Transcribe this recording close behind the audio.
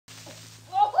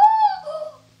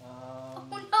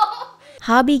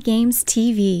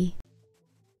HobbyGamesTV.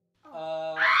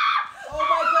 Oh my goodness!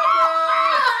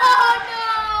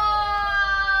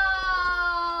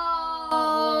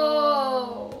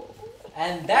 Oh no!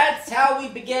 And that's how we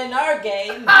begin our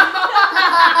game.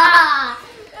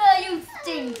 You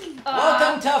stink.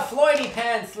 Welcome to Floydy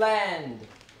Pants Land.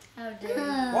 How dare you?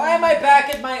 Why am I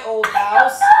back at my old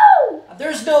house? No!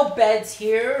 There's no beds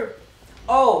here.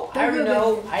 Oh, I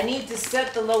know. I need to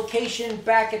set the location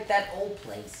back at that old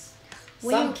place.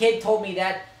 Some kid told me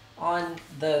that on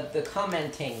the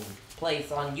commenting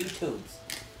place on YouTube's.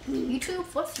 YouTube?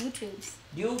 What's YouTube's?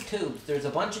 YouTube's. There's a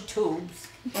bunch of tubes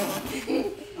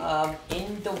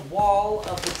in the wall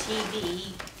of the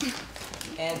TV,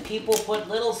 and people put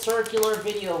little circular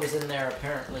videos in there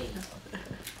apparently.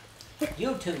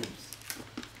 YouTube's.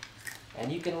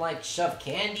 And you can like shove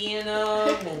candy in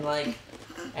them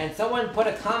and someone put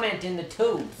a comment in the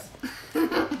tubes.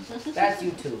 That's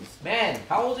YouTube's. Man,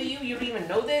 how old are you? You don't even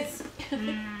know this?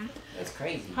 That's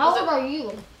crazy. How old are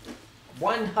you?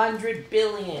 100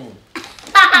 billion.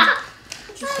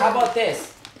 How about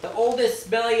this? The oldest,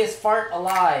 smelliest fart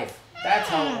alive. That's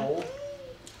how old.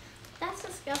 That's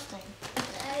disgusting.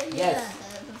 Yes.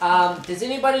 Does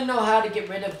anybody know how to get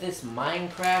rid of this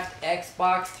Minecraft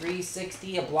Xbox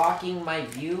 360 blocking my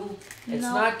view? It's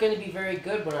not going to be very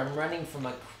good when I'm running from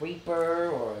a creeper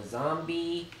or a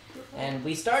zombie. And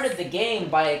we started the game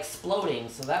by exploding,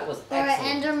 so that was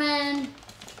excellent. Or an Enderman.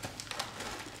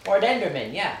 Or an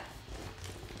Enderman, yeah.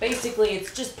 Basically,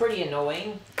 it's just pretty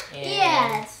annoying. And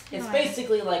Yes. it's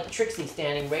basically like Trixie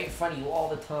standing right in front of you all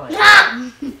the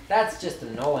time. That's just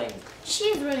annoying.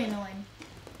 She's really annoying.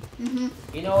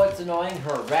 You know what's annoying?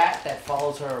 Her rat that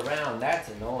follows her around. That's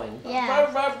annoying. Yeah.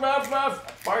 Ruff, ruff, ruff,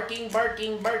 ruff. Barking,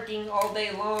 barking, barking all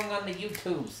day long on the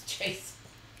YouTubes. Chase.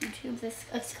 YouTube,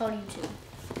 it's called YouTube.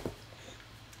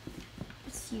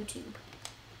 It's YouTube.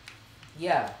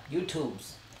 Yeah,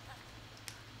 YouTubes.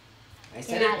 I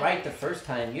said it right the first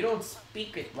time. You don't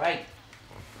speak it right.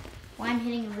 Why I'm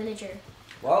hitting a villager.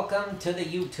 Welcome to the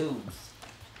YouTubes,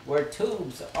 where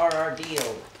tubes are our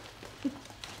deal.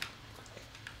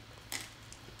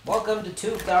 Welcome to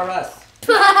Tubes R Us.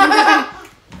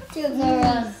 Tubes are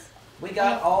us. We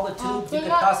got all the tubes you could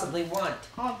possibly want.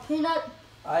 Peanut.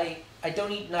 I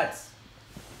don't eat nuts.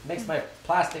 Makes my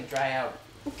plastic dry out.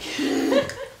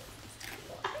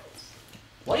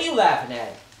 What are you laughing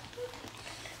at?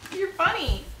 You're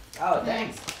funny. Oh,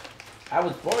 thanks. I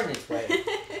was born this way.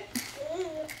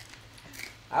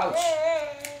 Ouch.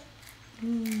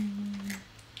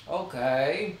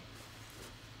 Okay.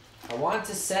 I want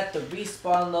to set the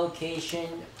respawn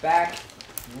location back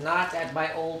not at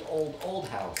my old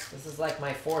house. This is like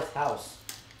my 4th house.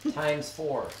 Times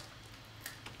 4.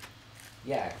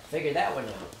 Yeah, figure that one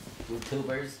out,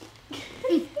 YouTubers.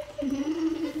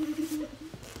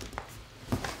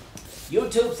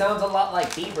 YouTube sounds a lot like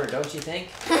Bieber, don't you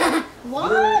think?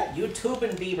 What? YouTube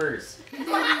and Biebers.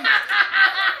 I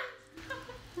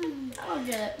don't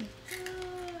get it.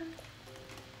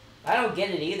 I don't get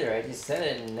it either. I just said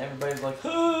it and everybody's like,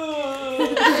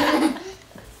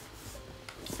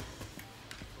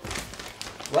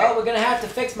 Well, we're gonna have to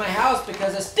fix my house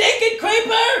because a stinking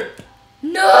creeper!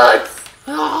 Nuts!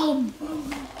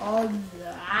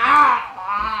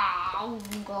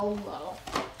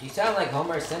 You sound like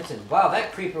Homer Simpson. Wow,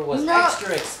 that creeper was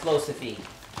extra explosive-y.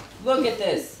 Look at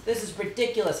this. This is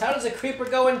ridiculous. How does a creeper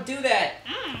go and do that?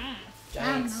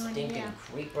 Giant stinking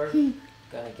creeper.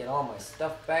 Gonna get all my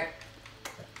stuff back.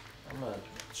 I'm gonna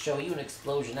show you an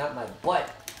explosion out my butt.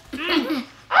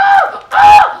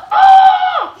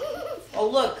 Oh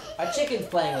look, our chicken's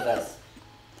playing with us.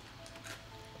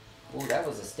 Ooh, that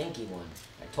was a stinky one.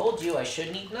 I told you I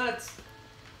shouldn't eat nuts.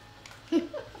 Ew.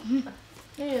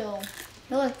 You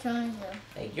look trying to.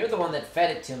 Hey, you're the one that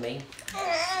fed it to me.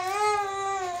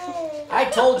 I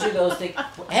told you those things.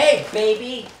 Hey,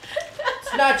 baby!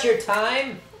 It's not your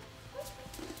time!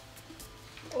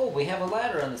 Oh, we have a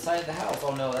ladder on the side of the house.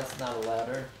 Oh no, that's not a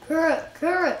ladder. Carrot.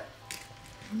 Carrot.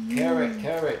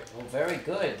 Oh, very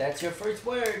good. That's your first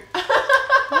word.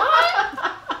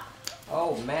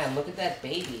 Oh man, look at that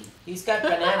baby. He's got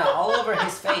banana all over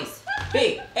his face.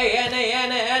 Big. Hey,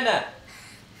 Anna.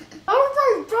 Oh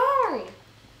my god!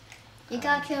 You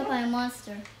got killed by a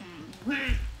monster.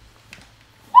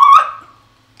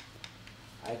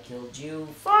 I killed you.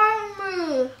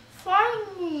 Find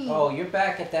me! Oh, you're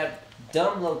back at that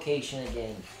dumb location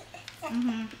again.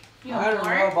 You I don't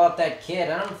know about that kid.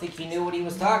 I don't think he knew what he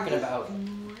was talking about.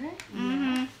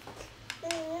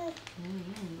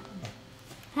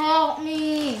 Help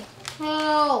me!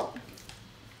 Help!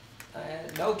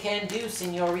 No can do,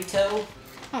 senorito.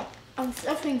 I'm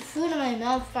stuffing food in my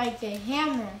mouth like a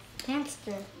hammer.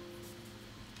 Hamster.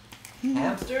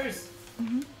 Hamsters?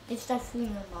 It's stuff food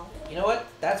in their mouth. You know what?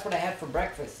 That's what I had for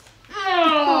breakfast.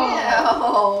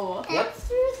 No. Yep.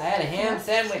 I had a ham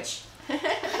sandwich. A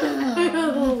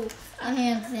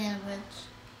ham sandwich.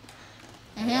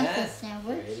 A hamster Yes,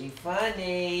 sandwich. pretty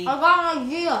funny. I got an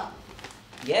idea.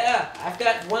 Yeah, I've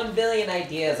got 1 billion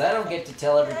ideas. I don't get to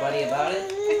tell everybody about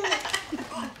it.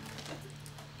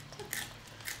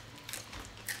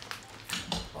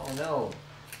 Oh no.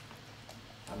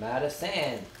 I'm out of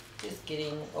sand. Just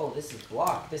kidding. Oh, this is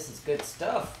block. This is good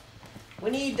stuff.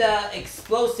 We need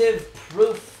explosive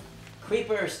proof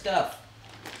creeper stuff.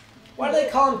 Why do they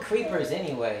call them creepers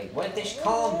anyway? What they should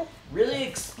call them? Really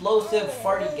explosive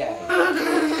farty guys.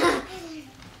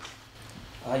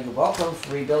 You're welcome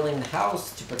for rebuilding the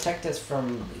house to protect us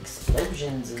from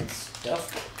explosions and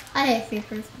stuff. I hate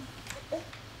creepers.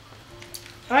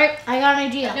 Alright, I got an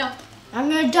idea. No. I'm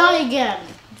gonna die again.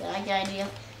 I got an idea.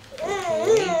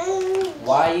 Okay.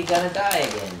 Why are you gonna die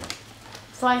again?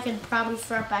 So I can probably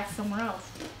start back somewhere else.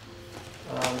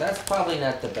 That's probably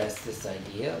not the bestest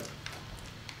idea.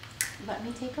 Let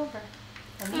me take over.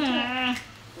 Let me try.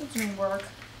 It didn't work.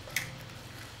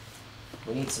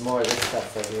 We need some more of this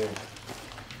stuff right here.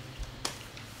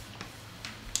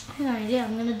 I got an idea.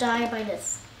 I'm gonna die by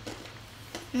this.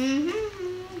 We're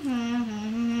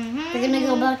gonna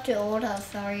go back to old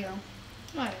house, are you?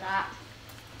 No, I'm not.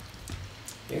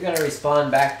 You're gonna respawn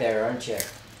back there, aren't you?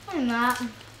 I'm not.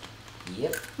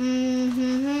 Yep.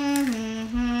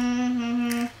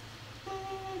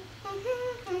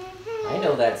 I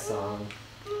know that song.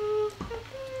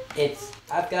 It's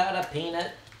I've got a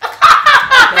peanut.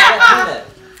 I've got a peanut.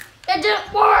 It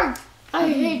didn't work! I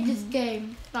hate this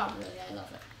game. Not really, I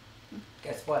love it.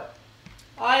 Guess what?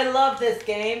 I love this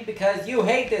game because you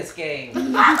hate this game.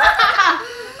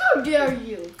 How dare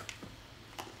you?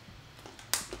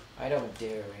 I don't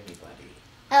dare anybody.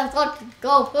 I've got to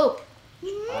go poop.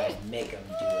 I make them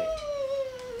do it.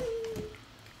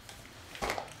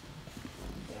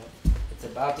 Yep. It's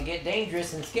about to get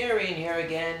dangerous and scary in here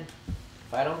again.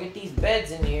 If I don't get these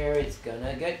beds in here, it's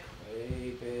gonna get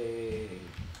creepy.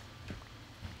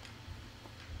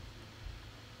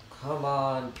 Come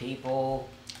on, people.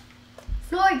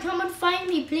 Floyd, come and find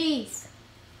me, please.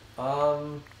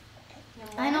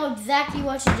 I know exactly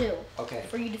what to do Okay.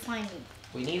 for you to find me.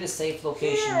 We need a safe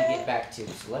location to get back to.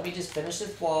 So let me just finish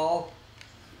this wall.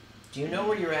 Do you know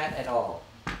where you're at all?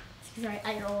 She's right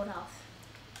at your old house.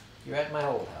 You're at my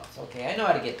old house. Okay, I know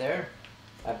how to get there.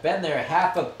 I've been there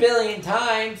 500 million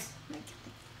times.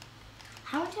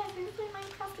 How much have you played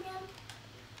Minecraft again?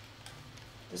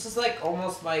 This is like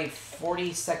almost my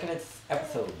 42nd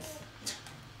episode.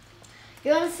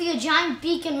 You're gonna see a giant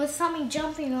beacon with something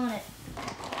jumping on it.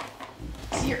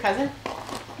 Is he your cousin?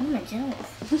 Oh my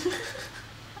goodness.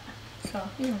 So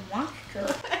he's a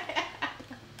monster.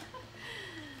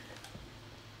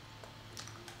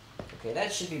 Okay,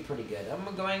 that should be pretty good.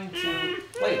 I'm going to...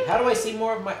 Wait, how do I see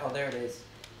more of my... Oh, there it is.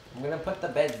 I'm going to put the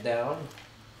beds down.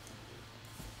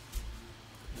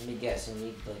 Let me guess, you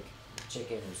need, like,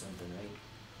 chicken or something, right?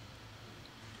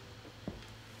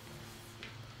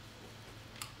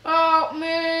 Help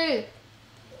me!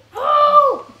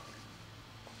 Help!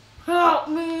 Help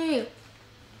me!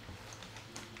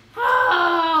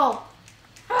 Help!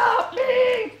 Help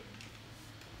me!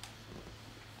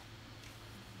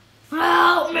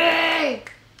 Help me!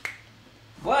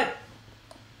 What?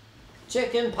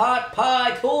 Chicken pot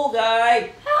pie, cool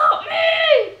guy! Help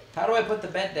me! How do I put the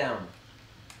bed down?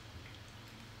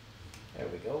 There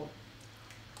we go.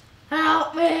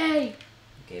 Help me!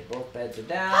 Okay, both beds are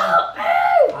down. Help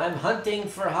me! I'm hunting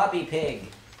for Hobby Pig.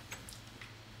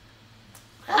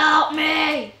 Help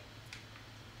me!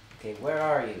 Okay, where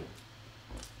are you?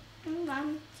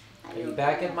 Are you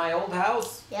back at my old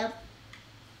house? Yep.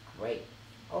 Great.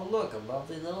 Oh look, a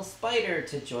lovely little spider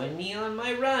to join me on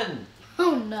my run.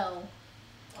 Oh no.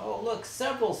 Oh look,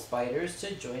 several spiders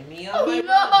to join me on Oh my no!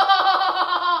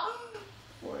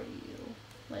 run. Where are you?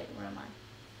 Wait, where am I?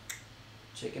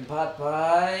 Chicken pot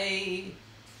pie.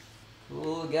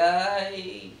 Cool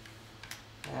guy.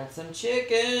 Had some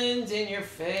chickens in your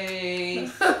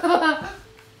face.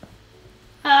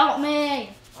 Help me!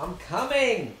 I'm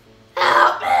coming.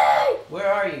 Help me!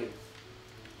 Where are you?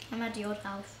 I'm at the old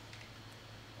house.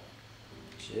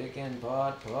 Chicken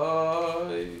pot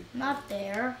pie. Not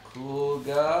there. Cool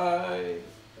guy.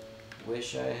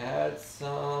 Wish I had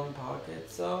some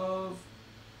pockets of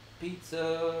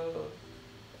pizza.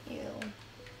 Ew.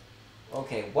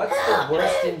 Okay, what's the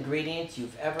worst ingredient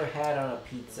you've ever had on a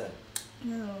pizza?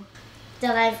 No.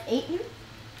 That I've eaten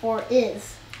or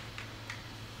is?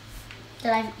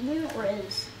 That I've eaten or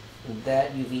is?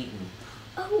 That you've eaten.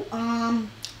 Oh,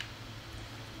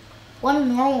 what a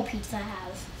normal pizza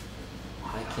has.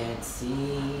 I can't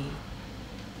see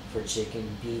for chicken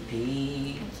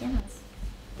PP. My goodness.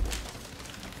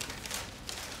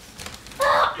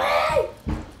 Help me!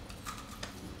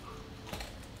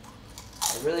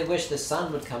 I really wish the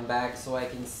sun would come back so I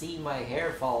can see my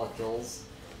hair follicles.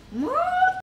 Mom!